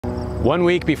1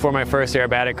 week before my first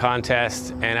aerobatic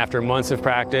contest, and after months of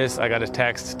practice, I got a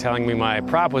text telling me my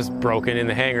prop was broken in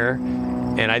the hangar,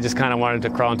 and I just kind of wanted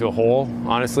to crawl into a hole.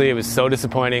 Honestly, it was so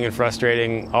disappointing and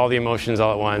frustrating, all the emotions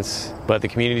all at once. But the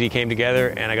community came together,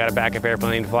 and I got a backup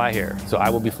airplane to fly here. So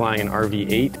I will be flying an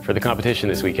RV-8 for the competition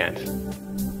this weekend.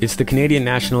 It's the Canadian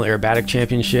National Aerobatic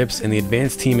Championships, and the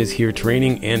advanced team is here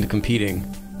training and competing.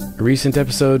 A recent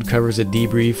episode covers a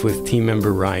debrief with team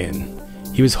member Ryan.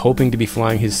 He was hoping to be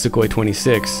flying his Sukhoi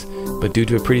 26, but due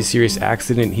to a pretty serious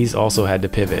accident, he's also had to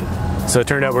pivot. So it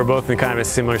turned out we're both in kind of a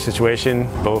similar situation,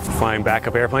 both flying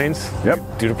backup airplanes.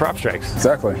 Yep. Due to prop strikes.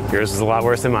 Exactly. Yours is a lot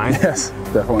worse than mine. Yes,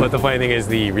 definitely. But the funny thing is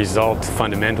the result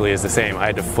fundamentally is the same. I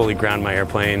had to fully ground my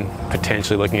airplane,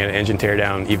 potentially looking at an engine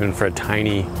teardown, even for a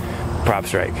tiny prop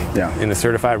strike. Yeah. In the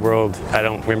certified world, I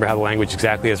don't remember how the language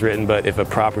exactly is written, but if a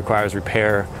prop requires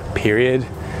repair, period,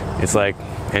 it's like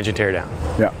engine teardown.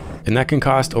 Yeah. And that can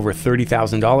cost over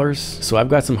 $30,000, so I've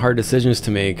got some hard decisions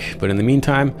to make, but in the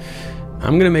meantime,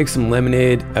 I'm gonna make some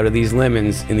lemonade out of these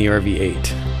lemons in the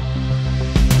RV-8.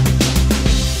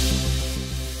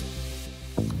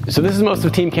 So this is most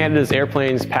of Team Canada's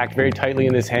airplanes packed very tightly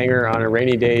in this hangar on a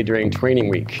rainy day during training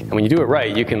week. And when you do it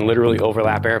right, you can literally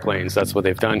overlap airplanes. That's what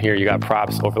they've done here. You got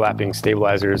props overlapping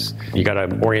stabilizers. You got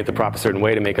to orient the prop a certain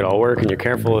way to make it all work, and you're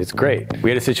careful. It's great. We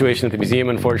had a situation at the museum,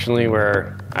 unfortunately,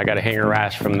 where I got a hangar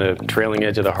rash from the trailing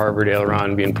edge of the Harvard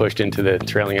aileron being pushed into the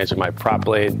trailing edge of my prop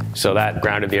blade. So that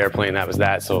grounded the airplane. That was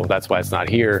that. So that's why it's not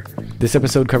here. This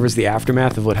episode covers the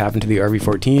aftermath of what happened to the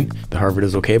RV-14. The Harvard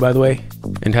is okay, by the way,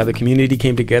 and how the community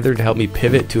came together to help me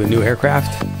pivot to a new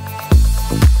aircraft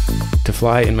to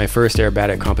fly in my first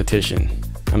aerobatic competition.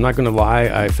 I'm not going to lie,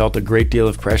 I felt a great deal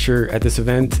of pressure at this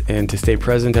event, and to stay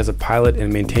present as a pilot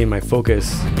and maintain my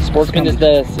focus. Sportsman is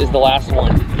the last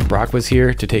one. Brock was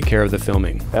here to take care of the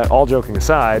filming. All joking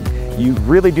aside, you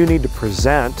really do need to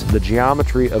present the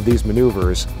geometry of these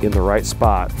maneuvers in the right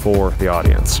spot for the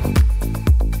audience.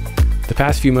 The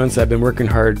past few months I've been working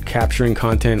hard capturing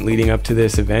content leading up to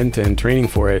this event and training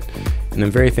for it, and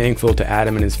I'm very thankful to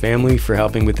Adam and his family for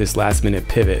helping with this last minute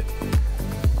pivot.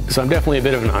 So I'm definitely a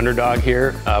bit of an underdog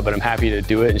here, but I'm happy to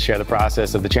do it and share the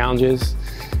process of the challenges.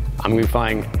 I'm going to be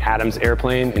flying Adam's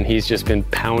airplane, and he's just been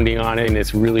pounding on it, and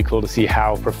it's really cool to see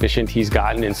how proficient he's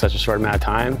gotten in such a short amount of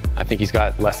time. I think he's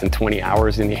got less than 20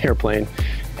 hours in the airplane,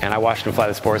 and I watched him fly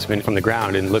the Sportsman from the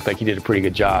ground, and it looked like he did a pretty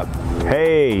good job.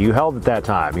 Hey, you held it that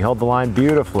time. You held the line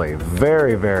beautifully.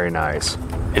 Very, very nice.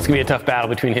 It's going to be a tough battle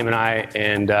between him and I,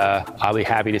 and I'll be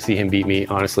happy to see him beat me,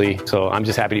 honestly. So I'm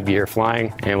just happy to be here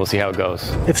flying, and we'll see how it goes.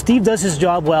 If Steve does his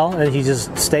job well, and he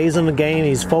just stays in the game,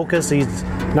 he's focused, he's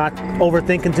not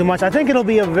overthinking too much, I think it'll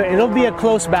be a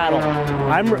close battle.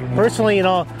 I'm personally,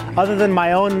 other than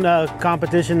my own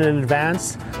competition in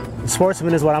advance,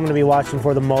 Sportsman is what I'm going to be watching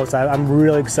for the most. I'm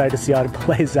really excited to see how it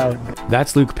plays out.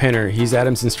 That's Luke Penner. He's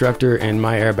Adam's instructor and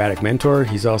my aerobatic mentor.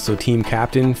 He's also team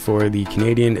captain for the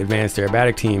Canadian Advanced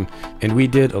Aerobatic Team. And we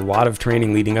did a lot of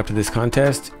training leading up to this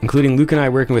contest, including Luke and I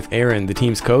working with Aaron, the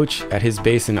team's coach, at his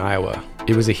base in Iowa.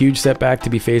 It was a huge setback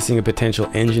to be facing a potential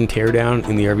engine teardown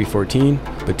in the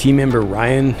RV-14, but team member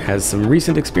Ryan has some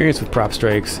recent experience with prop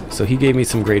strikes, so he gave me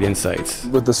some great insights.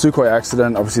 With the Sukhoi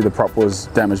accident, obviously the prop was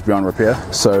damaged beyond repair.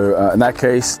 So in that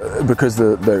case, because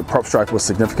the prop strike was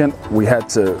significant, we had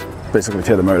to basically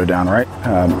tear the motor down, right?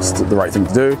 It's the right thing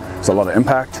to do. It's a lot of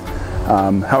impact.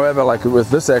 However, like with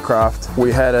this aircraft,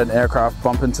 we had an aircraft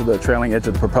bump into the trailing edge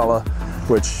of the propeller,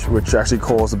 which actually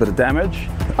caused a bit of damage.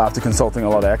 After consulting a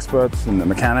lot of experts and the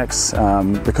mechanics,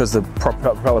 because the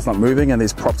propeller's not moving and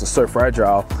these props are so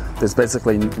fragile, there's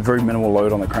basically very minimal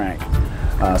load on the crank.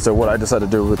 So what I decided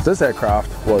to do with this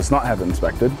aircraft was not have it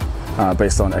inspected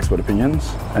based on expert opinions,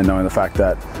 and knowing the fact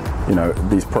that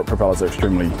these propellers are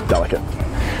extremely delicate.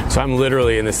 So I'm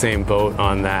literally in the same boat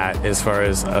on that as far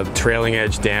as a trailing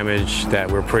edge damage that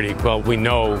we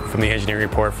know from the engineering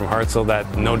report from Hartzell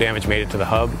that no damage made it to the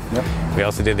hub. Yep. We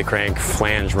also did the crank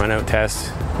flange runout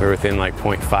test. We were within like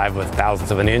 0.5 of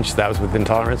thousandths of an inch. That was within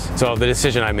tolerance. So the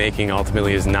decision I'm making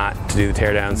ultimately is not to do the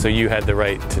teardown. So you had the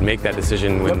right to make that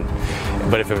decision when,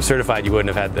 but if it was certified, you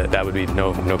wouldn't have had that. That would be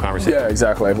no conversation. Yeah,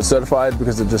 exactly. If it's certified,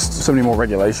 because there's just so many more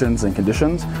regulations and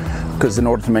conditions, because in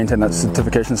order to maintain that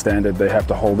certification standard, they have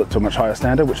to hold it to a much higher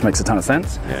standard, which makes a ton of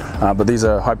sense. Yeah. But these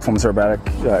are high-performance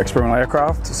aerobatic experimental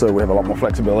aircraft, so we have a lot more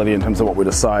flexibility in terms of what we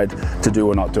decide to do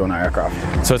or not do on our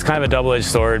aircraft. So it's kind of a double-edged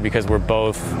sword because we're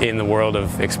both in the world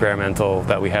of experimental,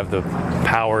 that we have the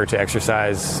power to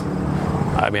exercise,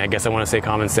 I mean, I guess I want to say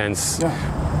common sense,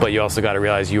 but you also got to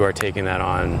realize you are taking that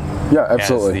on. Yeah,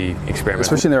 absolutely. As the experiment.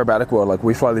 Especially in the aerobatic world, like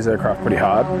we fly these aircraft pretty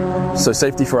hard, so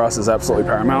safety for us is absolutely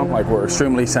paramount. Like we're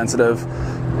extremely sensitive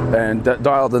and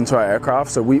dialed into our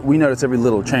aircraft. So we notice every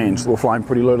little change. We're flying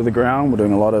pretty low to the ground. We're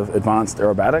doing a lot of advanced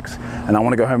aerobatics, and I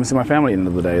want to go home and see my family at the end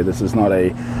of the day. This is not a,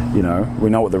 you know, we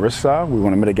know what the risks are. We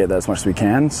want to mitigate that as much as we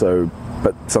can. So,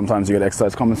 but sometimes you got to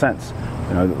exercise common sense.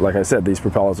 You know, like I said, these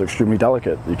propellers are extremely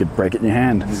delicate. You could break it in your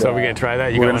hand. So we're going to try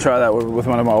that? We're going to try that with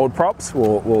one of my old props.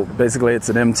 We'll basically, it's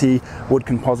an MT wood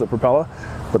composite propeller,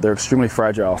 but they're extremely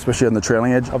fragile, especially on the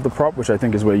trailing edge of the prop, which I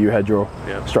think is where you had your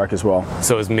strike as well.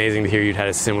 So it's amazing to hear you'd had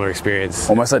a similar experience.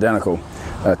 Almost identical.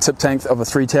 Tip tank of a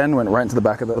 310 went right into the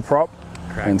back of the prop.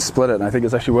 Correct. And split it, and I think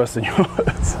it's actually worse than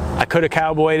yours. I could have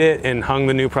cowboyed it and hung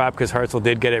the new prop because Hartzell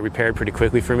did get it repaired pretty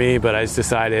quickly for me, but I just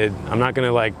decided I'm not going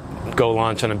to like go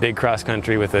launch on a big cross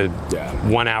country with a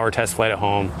 1 hour test flight at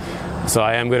home. So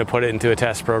I am going to put it into a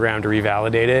test program to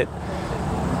revalidate it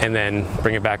and then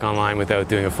bring it back online without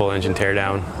doing a full engine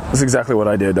teardown. That's exactly what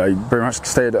I did. I very much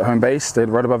stayed at home base, stayed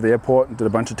right above the airport, and did a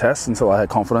bunch of tests until I had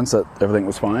confidence that everything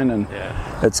was fine. And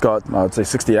it's got, I'd say,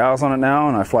 60 hours on it now,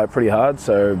 and I fly it pretty hard,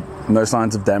 so no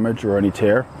signs of damage or any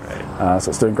tear. So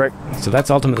it's doing great. So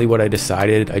that's ultimately what I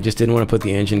decided. I just didn't want to put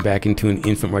the engine back into an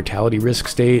infant mortality risk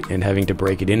state, and having to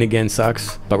break it in again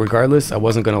sucks. But regardless, I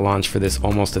wasn't going to launch for this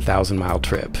almost 1,000-mile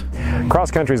trip.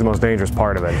 Cross country is the most dangerous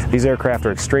part of it. These aircraft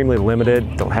are extremely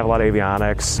limited, don't have a lot of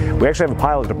avionics. We actually have a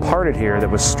pilot departed here that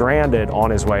was stranded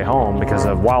on his way home because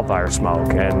of wildfire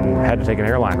smoke and had to take an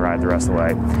airline ride the rest of the way.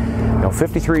 You know,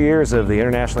 53 years of the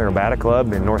International Aerobatic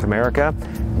Club in North America,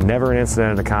 never an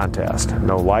incident in the contest.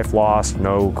 No life lost,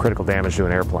 no critical damage to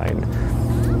an airplane.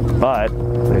 But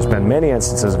there's been many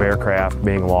instances of aircraft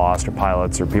being lost or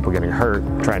pilots or people getting hurt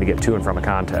trying to get to and from a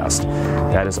contest.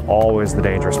 That is always the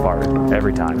dangerous part,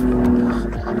 every time.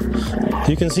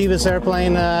 You can see this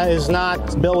airplane is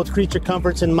not built with creature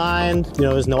comforts in mind. You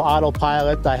know, there's no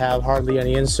autopilot. I have hardly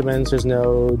any instruments. There's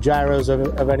no gyros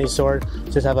of any sort.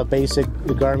 Just have a basic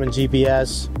Garmin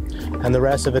GPS, and the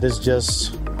rest of it is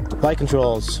just flight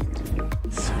controls.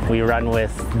 We run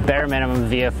with bare minimum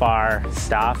VFR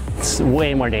stuff. It's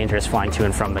way more dangerous flying to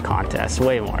and from the contest,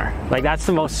 way more. Like, that's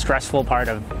the most stressful part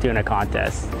of doing a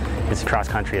contest, is cross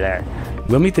country there.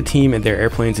 We'll meet the team and their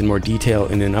airplanes in more detail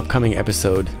in an upcoming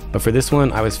episode, but for this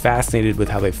one I was fascinated with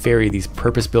how they ferry these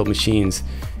purpose-built machines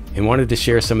and wanted to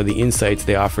share some of the insights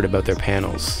they offered about their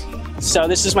panels. So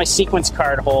this is my sequence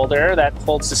card holder that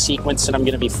holds the sequence that I'm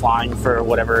going to be flying for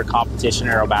whatever competition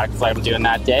or aerobatic flight I'm doing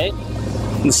that day.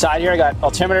 Inside here I got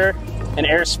altimeter and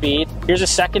airspeed. Here's a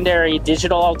secondary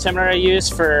digital altimeter I use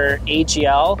for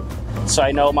AGL, so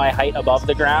I know my height above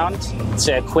the ground. It's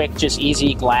a quick, just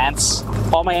easy glance.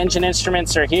 All my engine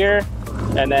instruments are here,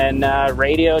 and then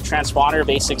radio, transponder,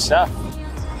 basic stuff.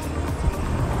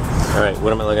 All right,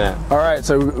 what am I looking at? All right,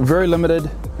 so very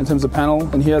limited in terms of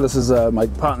panel in here. This is my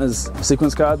partner's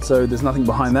sequence card, so there's nothing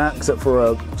behind that except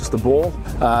for just a ball.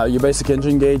 Your basic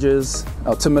engine gauges,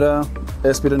 altimeter,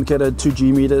 airspeed indicator, 2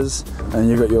 G meters, and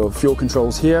you've got your fuel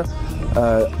controls here,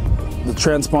 the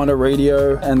transponder,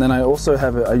 radio, and then I also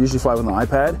have I usually fly with an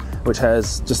iPad, which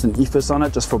has just an EFIS on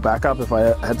it, just for backup if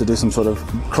I had to do some sort of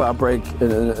cloud break, you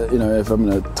know, if I'm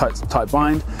in a tight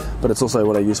bind. But it's also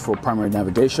what I use for primary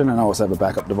navigation, and I also have a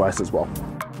backup device as well.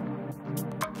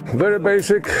 Very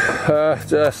basic,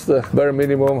 just bare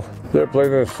minimum. The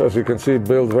airplane is, as you can see,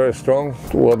 built very strong.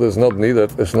 What is not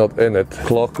needed is not in it.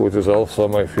 Clock, which is also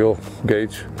my fuel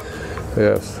gauge.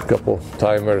 Yes, a couple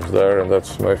timers there, and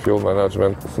that's my fuel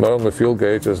management. My only fuel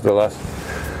gauge is the last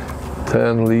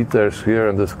 10 liters here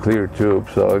in this clear tube.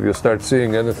 So if you start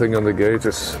seeing anything on the gauge,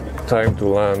 it's time to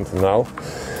land now.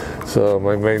 So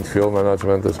my main fuel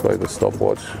management is by the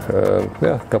stopwatch, and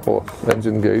yeah, a couple of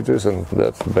engine gauges, and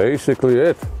that's basically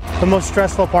it. The most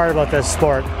stressful part about this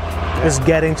sport is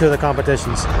getting to the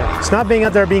competitions. It's not being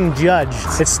out there being judged,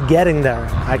 it's getting there.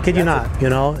 I kid you not, you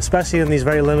know, especially in these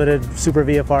very limited super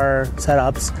VFR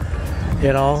setups,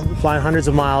 you know, flying hundreds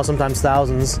of miles, sometimes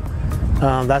thousands.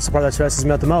 That's the part that stresses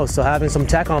me out the most. So having some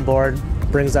tech on board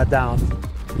brings that down.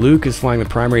 Luke is flying the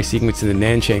primary sequence in the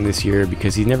Nanchang this year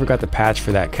because he never got the patch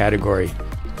for that category.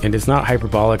 And it's not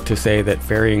hyperbolic to say that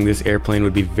ferrying this airplane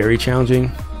would be very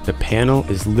challenging. The panel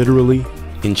is literally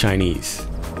in Chinese.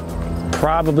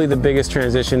 Probably the biggest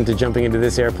transition to jumping into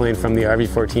this airplane from the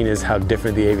RV-14 is how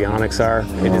different the avionics are.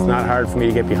 It is not hard for me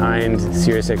to get behind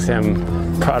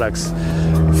SiriusXM products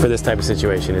for this type of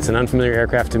situation. It's an unfamiliar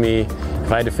aircraft to me.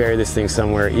 If I had to ferry this thing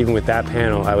somewhere, even with that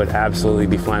panel, I would absolutely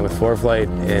be flying with ForeFlight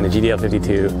and a GDL52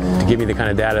 to give me the kind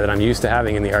of data that I'm used to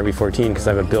having in the RV-14 because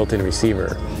I have a built-in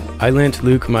receiver. I lent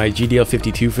Luke my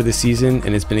GDL52 for this season,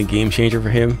 and it's been a game changer for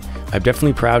him. I'm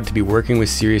definitely proud to be working with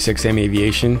SiriusXM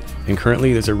Aviation, and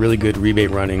currently there's a really good rebate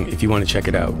running if you want to check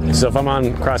it out. So if I'm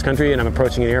on cross country and I'm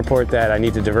approaching an airport that I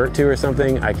need to divert to or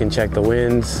something, I can check the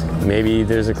winds. Maybe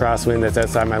there's a crosswind that's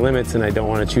outside my limits and I don't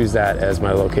want to choose that as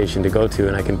my location to go to,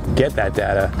 and I can get that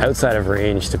data outside of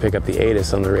range to pick up the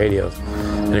ATIS on the radios.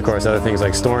 And of course, other things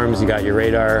like storms, you got your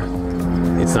radar.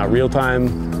 It's not real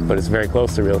time, but it's very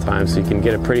close to real time, so you can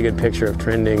get a pretty good picture of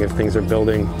trending, if things are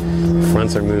building,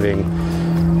 fronts are moving.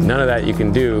 None of that you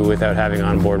can do without having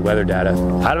onboard weather data. I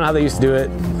don't know how they used to do it.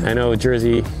 I know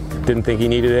Jersey didn't think he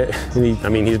needed it. I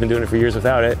mean, he's been doing it for years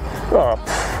without it. Oh,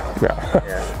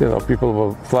 yeah. You know, people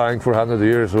were flying for 100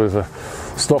 years with a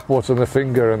stopwatch on the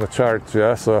finger and a chart,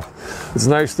 yeah, so it's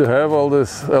nice to have all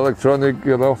this electronic,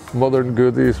 you know, modern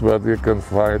goodies, but you can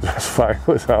fly just fine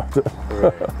without it.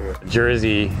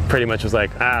 Jersey pretty much was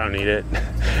like, I don't need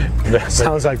it.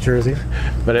 Sounds like Jersey.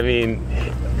 But I mean,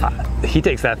 he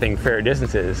takes that thing fair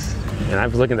distances, and I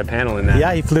was looking at the panel in that.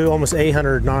 Yeah, he flew almost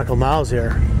 800 nautical miles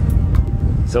here.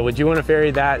 So would you want to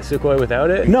ferry that Sukhoi without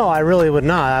it? No, I really would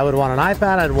not. I would want an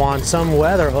iPad. I'd want some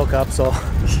weather hookup. So,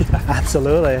 yeah,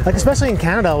 absolutely. Like especially in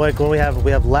Canada, like when we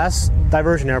have less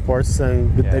diversion airports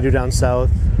than they do down south.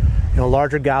 You know,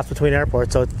 larger gaps between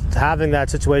airports. So having that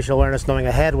situational awareness, knowing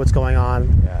ahead what's going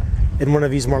on in one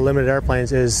of these more limited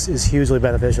airplanes is hugely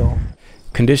beneficial.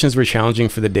 Conditions were challenging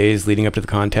for the days leading up to the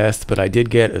contest, but I did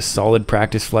get a solid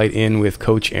practice flight in with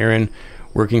Coach Aaron,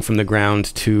 working from the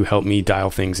ground to help me dial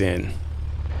things in.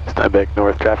 Steinbeck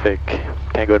North traffic,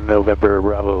 Tango November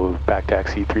Bravo, back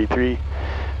taxi 33,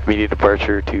 immediate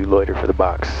departure to loiter for the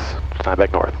box,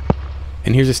 Steinbeck North.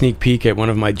 And here's a sneak peek at one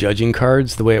of my judging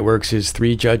cards. The way it works is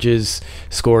 3 judges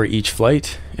score each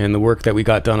flight, and the work that we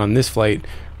got done on this flight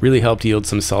really helped yield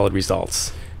some solid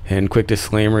results. And quick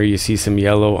disclaimer, you see some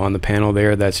yellow on the panel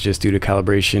there. That's just due to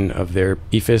calibration of their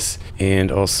EFIS,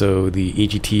 and also the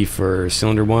EGT for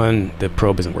cylinder 1, the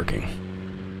probe isn't working.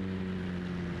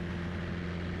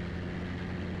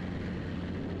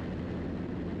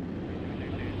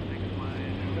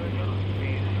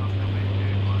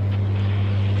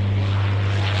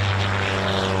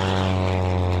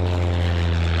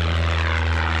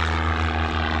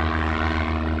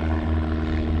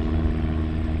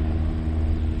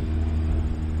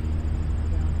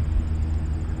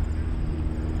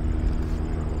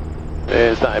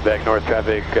 Steinbeck North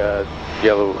traffic,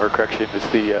 yellow, or correction, is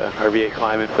the RV8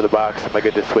 climbing for the box. Am I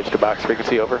good to switch to box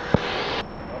frequency, over?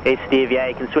 Hey Steve, yeah,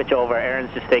 you can switch over.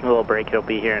 Aaron's just taking a little break. He'll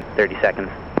be here in 30 seconds.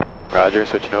 Roger,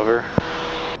 switching over.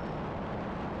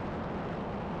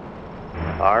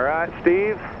 All right,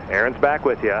 Steve, Aaron's back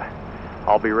with you.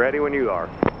 I'll be ready when you are.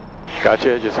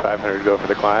 Gotcha, just 500 to go for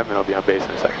the climb, and I'll be on base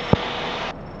in a second.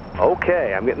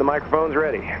 Okay, I'm getting the microphones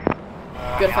ready.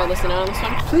 Good if I listen in on this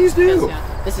one? Please do.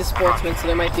 Yeah, this is Sportsman, so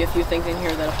there might be a few things in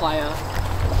here that apply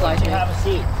to me. Have a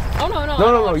seat. Oh no.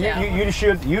 No.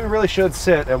 You really should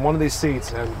sit at one of these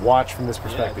seats and watch from this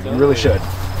perspective. You really should.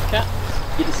 Okay.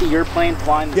 Get to see your plane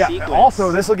flying the sequence.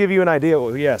 Also, this will give you an idea.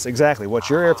 Yes, exactly what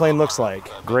your airplane looks like.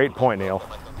 Great point, Neil.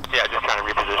 Yeah, just trying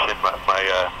to reposition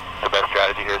the best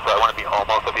strategy here. So I want to be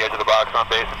almost at the edge of the box on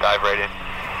base and dive right in,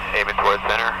 aiming towards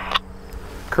center.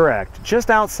 Correct. Just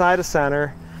outside of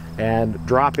center, and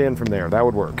drop in from there. That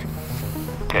would work.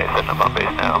 Okay, setting up on base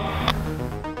now.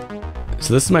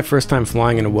 So this is my first time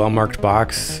flying in a well-marked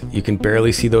box. You can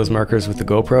barely see those markers with the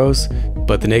GoPros,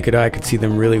 but the naked eye could see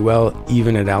them really well,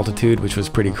 even at altitude, which was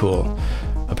pretty cool.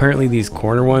 Apparently these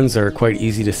corner ones are quite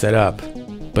easy to set up,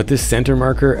 but this center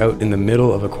marker out in the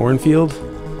middle of a cornfield,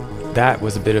 that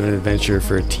was a bit of an adventure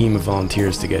for a team of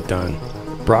volunteers to get done.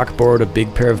 Brock borrowed a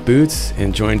big pair of boots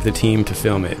and joined the team to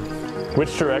film it.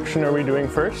 Which direction are we doing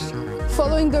first?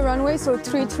 Following the runway, so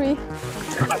 3-3.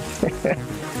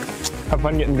 Have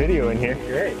fun getting video in here.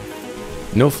 Great.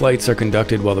 No flights are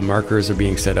conducted while the markers are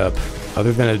being set up,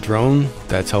 other than a drone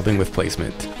that's helping with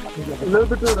placement. A little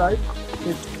bit to the right.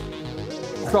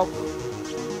 Stop.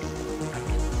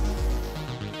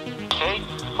 Okay,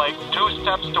 like 2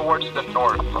 steps towards the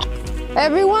north.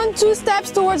 Everyone, 2 steps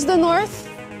towards the north.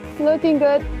 Looking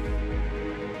good.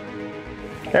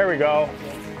 There we go.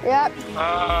 Yep.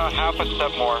 Half a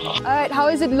step more. All right, how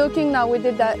is it looking now we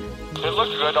did that? It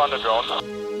looks good on the drone.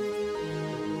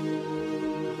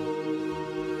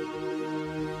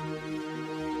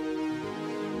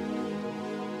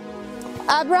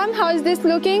 Abram, how is this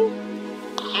looking? You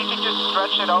can just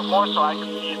stretch it out more so I can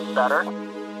see it better.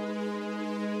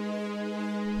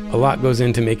 A lot goes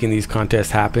into making these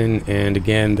contests happen, and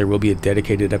again, there will be a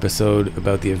dedicated episode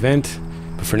about the event.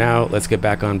 But for now, let's get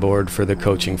back on board for the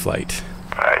coaching flight.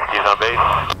 Alright, he's on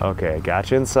base. Okay,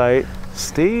 got you in sight.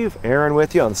 Steve, Aaron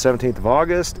with you on the 17th of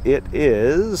August. It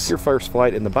is your first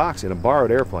flight in the box in a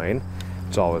borrowed airplane.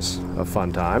 It's always a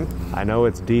fun time. I know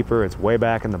it's deeper, it's way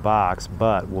back in the box,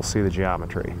 but we'll see the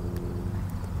geometry.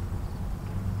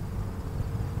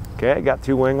 Okay, got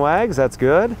 2 wing wags, that's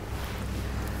good.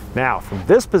 Now, from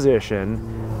this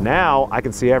position, now I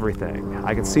can see everything.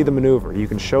 I can see the maneuver. You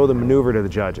can show the maneuver to the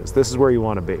judges. This is where you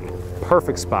want to be.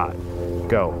 Perfect spot.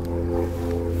 Go.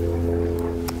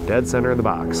 Dead center of the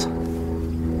box.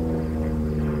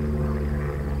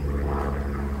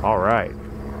 All right.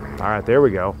 All right, there we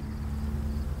go.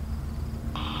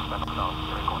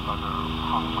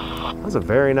 That's a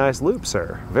very nice loop,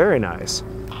 sir. Very nice.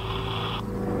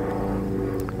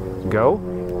 Go.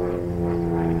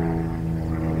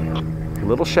 A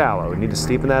little shallow. We need to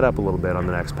steepen that up a little bit on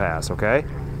the next pass, okay?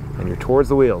 And you're towards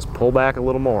the wheels. Pull back a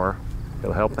little more.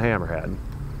 It'll help the hammerhead.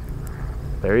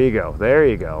 There you go. There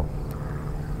you go.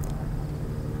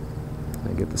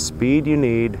 And get the speed you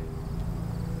need.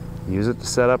 Use it to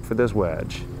set up for this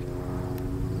wedge.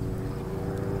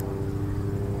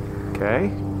 Okay.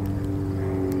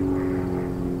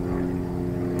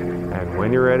 And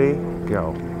when you're ready,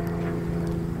 go.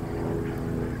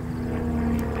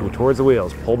 Move towards the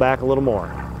wheels. Pull back a little more.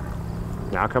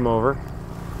 Now come over.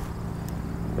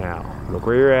 Now, look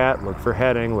where you're at. Look for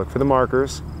heading. Look for the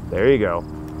markers. There you go.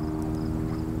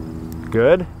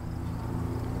 Good.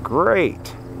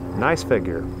 Great. Nice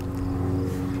figure.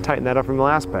 Tighten that up from the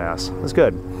last pass. That's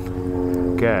good.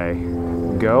 Okay.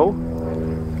 Go.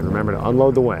 And remember to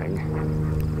unload the wing.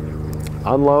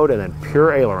 Unload and then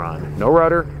pure aileron. No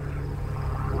rudder.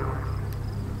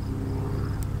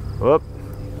 Whoop.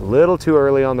 A little too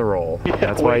early on the roll.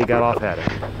 That's why you got off heading.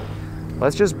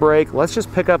 Let's just brake. Let's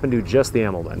just pick up and do just the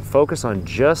Immelman. Focus on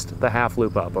just the half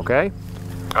loop up, okay?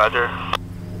 Roger.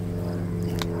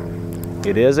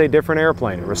 It is a different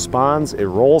airplane. It responds, it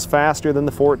rolls faster than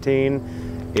the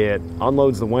 14. It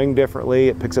unloads the wing differently.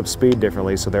 It picks up speed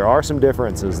differently. So there are some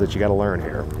differences that you got to learn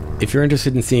here. If you're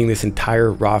interested in seeing this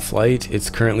entire raw flight, it's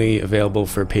currently available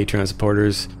for Patreon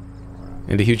supporters.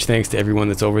 And a huge thanks to everyone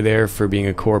that's over there for being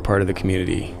a core part of the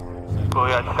community. Cool,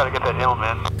 yeah, I just gotta get that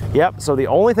Immelman. Yep, so the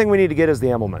only thing we need to get is the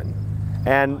Immelman.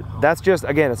 And that's just,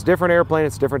 again, it's a different airplane,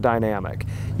 it's a different dynamic.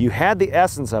 You had the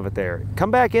essence of it there.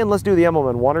 Come back in, let's do the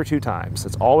Immelman 1 or 2 times.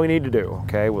 That's all we need to do,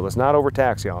 okay? Well, let's not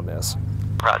overtax you on this.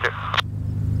 Roger.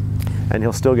 And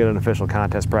he'll still get an official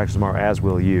contest practice tomorrow, as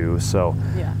will you, so,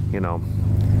 yeah. You know.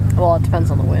 Well, it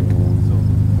depends on the wind.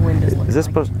 The wind is it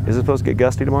supposed to get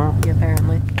gusty tomorrow? Yeah,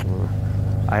 apparently.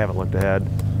 I haven't looked ahead.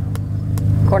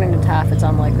 According to TAF, it's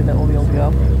unlikely that we'll be able to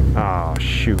go. Oh,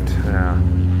 shoot, yeah.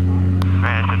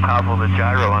 Man, to topple the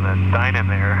gyro on the dynon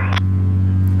there.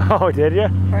 Oh, did you?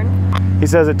 Pardon? He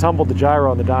says it tumbled the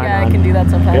gyro on the dynon. Yeah, I can do that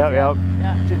sometimes. Yep, yeah.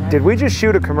 yep. Yeah. Did we just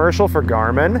shoot a commercial for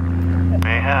Garmin?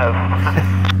 May have.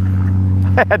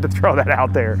 I had to throw that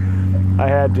out there. I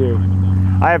had to.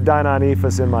 I have Dynon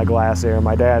EFIS in my glass air.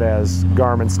 My dad has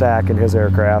Garmin Stack in his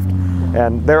aircraft,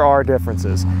 and there are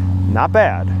differences. Not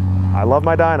bad. I love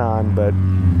my Dynon, but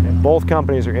both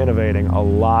companies are innovating a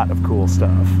lot of cool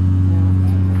stuff.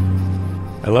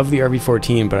 I love the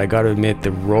RB14, but I gotta admit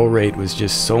the roll rate was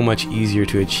just so much easier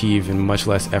to achieve and much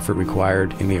less effort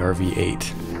required in the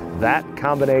RV8. That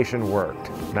combination worked.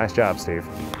 Nice job, Steve.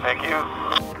 Thank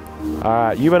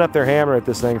you. You've been up there hammering at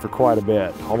this thing for quite a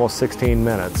bit, almost 16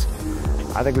 minutes.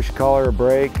 I think we should call her a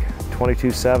break.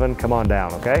 22.7, come on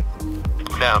down, okay?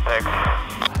 Down, thanks.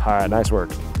 All right, nice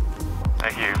work.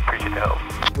 Thank you, appreciate the help.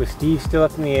 With Steve still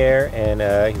up in the air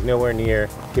and he's nowhere near,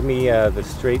 give me the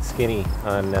straight skinny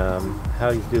on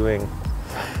how he's doing.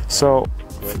 So,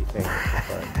 what do you think?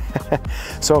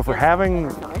 So for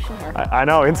having, I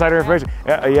know, insider information.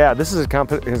 Yeah, this is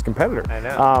his competitor. I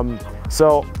know.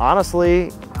 So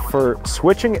honestly, for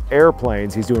switching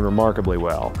airplanes, he's doing remarkably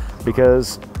well,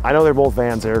 because I know they're both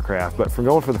Vans aircraft, but from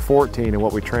going for the 14 and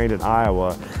what we trained in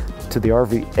Iowa to the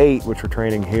RV8, which we're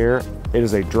training here, it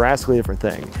is a drastically different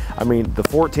thing. I mean, the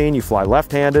 14, you fly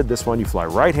left-handed, this one you fly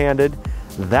right-handed.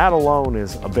 That alone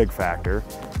is a big factor.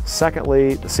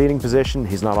 Secondly, the seating position,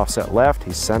 he's not offset left,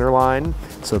 he's center line,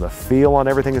 so the feel on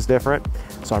everything is different.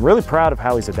 So I'm really proud of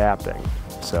how he's adapting.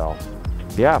 So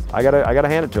yeah, I gotta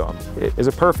hand it to him. Is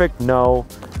it perfect? No,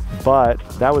 but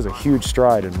that was a huge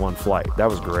stride in one flight. That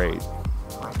was great.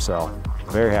 So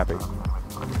very happy.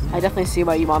 I definitely see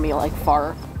why you want me like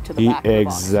far to the back of the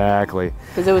box. Exactly.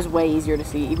 Because it was way easier to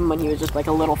see, even when he was just like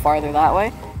a little farther that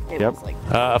way. It was like...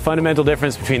 A fundamental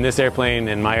difference between this airplane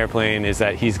and my airplane is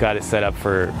that he's got it set up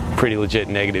for pretty legit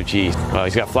negative G.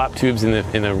 He's got flap tubes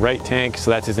in the right tank,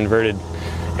 so that's his inverted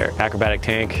acrobatic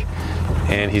tank,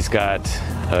 and he's got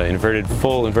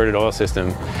full inverted oil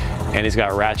system. and he's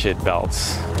got ratchet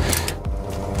belts.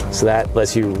 So that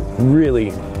lets you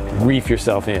really reef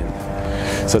yourself in.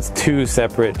 So it's 2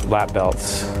 separate lap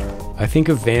belts. I think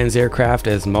of Van's aircraft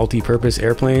as multi-purpose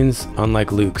airplanes,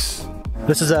 unlike Luke's.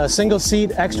 This is a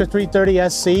single-seat Extra 330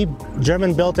 SC,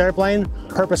 German-built airplane,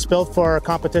 purpose-built for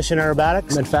competition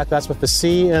aerobatics. In fact, that's what the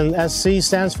C in SC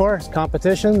stands for,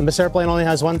 competition. This airplane only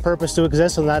has one purpose to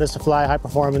exist, and that is to fly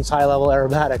high-performance, high-level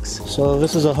aerobatics. So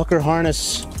this is a hooker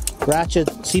harness ratchet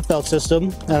seatbelt system,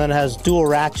 and then it has dual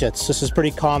ratchets. This is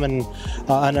pretty common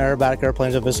on aerobatic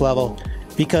airplanes of this level.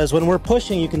 Because when we're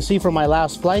pushing, you can see from my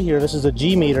last flight here, this is a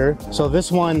G meter. So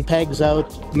this one pegs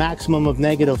out maximum of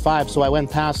 -5. So I went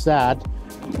past that.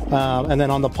 And then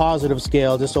on the positive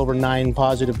scale, just over 9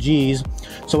 positive Gs.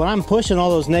 So when I'm pushing all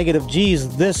those negative Gs,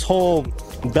 this whole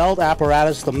belt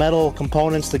apparatus, the metal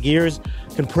components, the gears,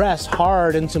 can press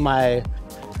hard into my,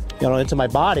 into my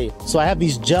body. So I have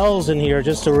these gels in here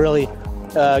just to really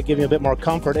give me a bit more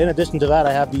comfort. In addition to that,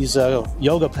 I have these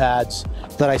yoga pads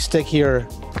that I stick here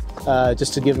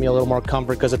just to give me a little more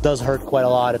comfort, because it does hurt quite a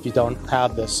lot if you don't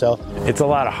have this. So it's a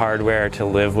lot of hardware to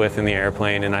live with in the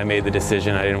airplane, and I made the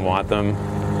decision I didn't want them.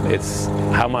 It's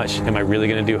how much am I really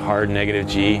going to do hard negative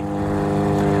G?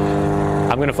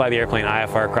 I'm going to fly the airplane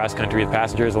IFR cross country with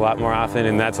passengers a lot more often,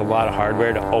 and that's a lot of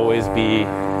hardware to always be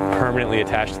permanently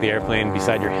attached to the airplane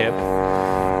beside your hip.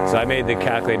 So I made the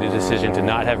calculated decision to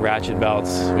not have ratchet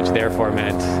belts, which therefore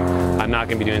meant I'm not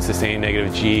going to be doing sustained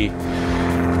negative G.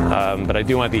 But I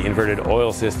do want the inverted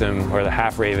oil system, or the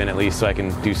half Raven at least, so I can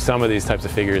do some of these types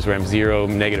of figures where I'm 0,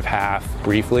 -1/2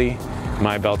 briefly.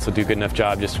 My belts will do a good enough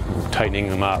job just tightening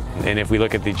them up. And if we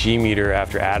look at the G meter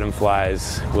after Adam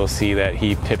flies, we'll see that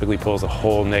he typically pulls a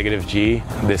whole negative G.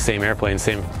 This same airplane,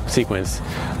 same sequence,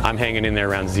 I'm hanging in there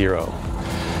around 0.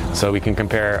 So we can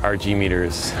compare our G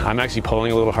meters. I'm actually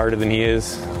pulling a little harder than he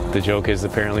is. The joke is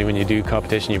apparently when you do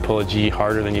competition, you pull a G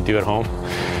harder than you do at home.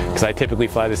 Because I typically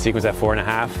fly this sequence at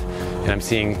 4.5, and I'm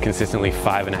seeing consistently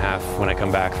 5.5 when I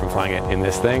come back from flying it in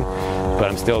this thing, but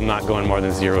I'm still not going more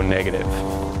than 0 negative.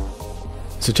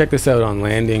 So check this out on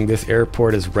landing. This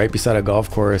airport is right beside a golf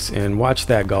course, and watch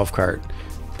that golf cart.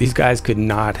 These guys could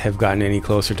not have gotten any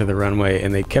closer to the runway,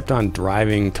 and they kept on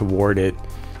driving toward it.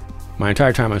 My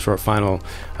entire time on short final,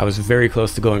 I was very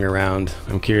close to going around.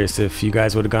 I'm curious if you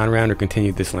guys would have gone around or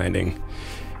continued this landing.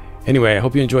 Anyway, I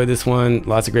hope you enjoyed this one.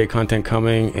 Lots of great content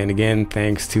coming, and again,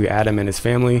 thanks to Adam and his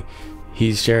family.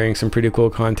 He's sharing some pretty cool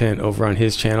content over on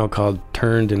his channel called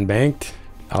Turned and Banked.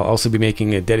 I'll also be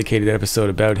making a dedicated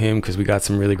episode about him because we got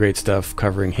some really great stuff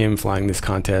covering him flying this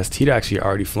contest. He'd actually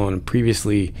already flown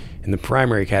previously in the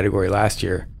primary category last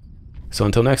year. So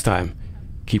until next time,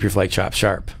 keep your flight chops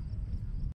sharp.